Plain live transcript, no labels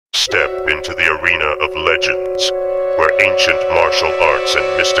Step into the arena of legends, where ancient martial arts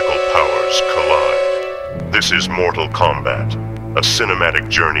and mystical powers collide. This is Mortal Kombat, a cinematic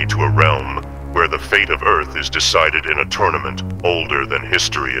journey to a realm where the fate of Earth is decided in a tournament older than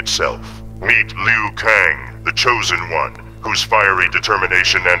history itself. Meet Liu Kang, the Chosen One, whose fiery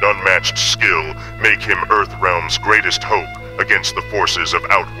determination and unmatched skill make him Earthrealm's greatest hope against the forces of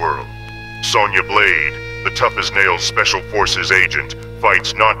Outworld. Sonya Blade, the tough-as-nails Special Forces agent,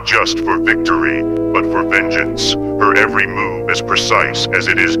 fights not just for victory, but for vengeance. Her every move as precise as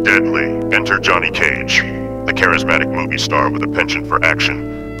it is deadly. Enter Johnny Cage, the charismatic movie star with a penchant for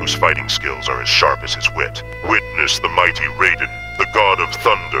action, whose fighting skills are as sharp as his wit. Witness the mighty Raiden, the god of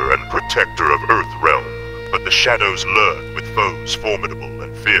thunder and protector of Earthrealm. But the shadows lurk with foes formidable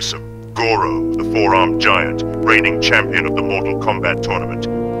and fearsome. Goro, the four-armed giant, reigning champion of the Mortal Kombat tournament.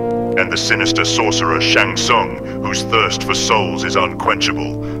 And the sinister sorcerer Shang Tsung, whose thirst for souls is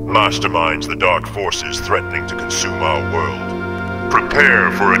unquenchable, masterminds the dark forces threatening to consume our world.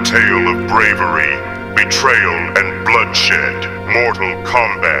 Prepare for a tale of bravery, betrayal, and bloodshed. Mortal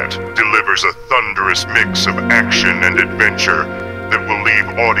Kombat delivers a thunderous mix of action and adventure that will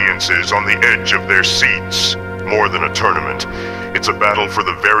leave audiences on the edge of their seats. More than a tournament, it's a battle for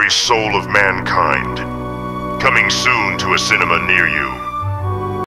the very soul of mankind. Coming soon to a cinema near you.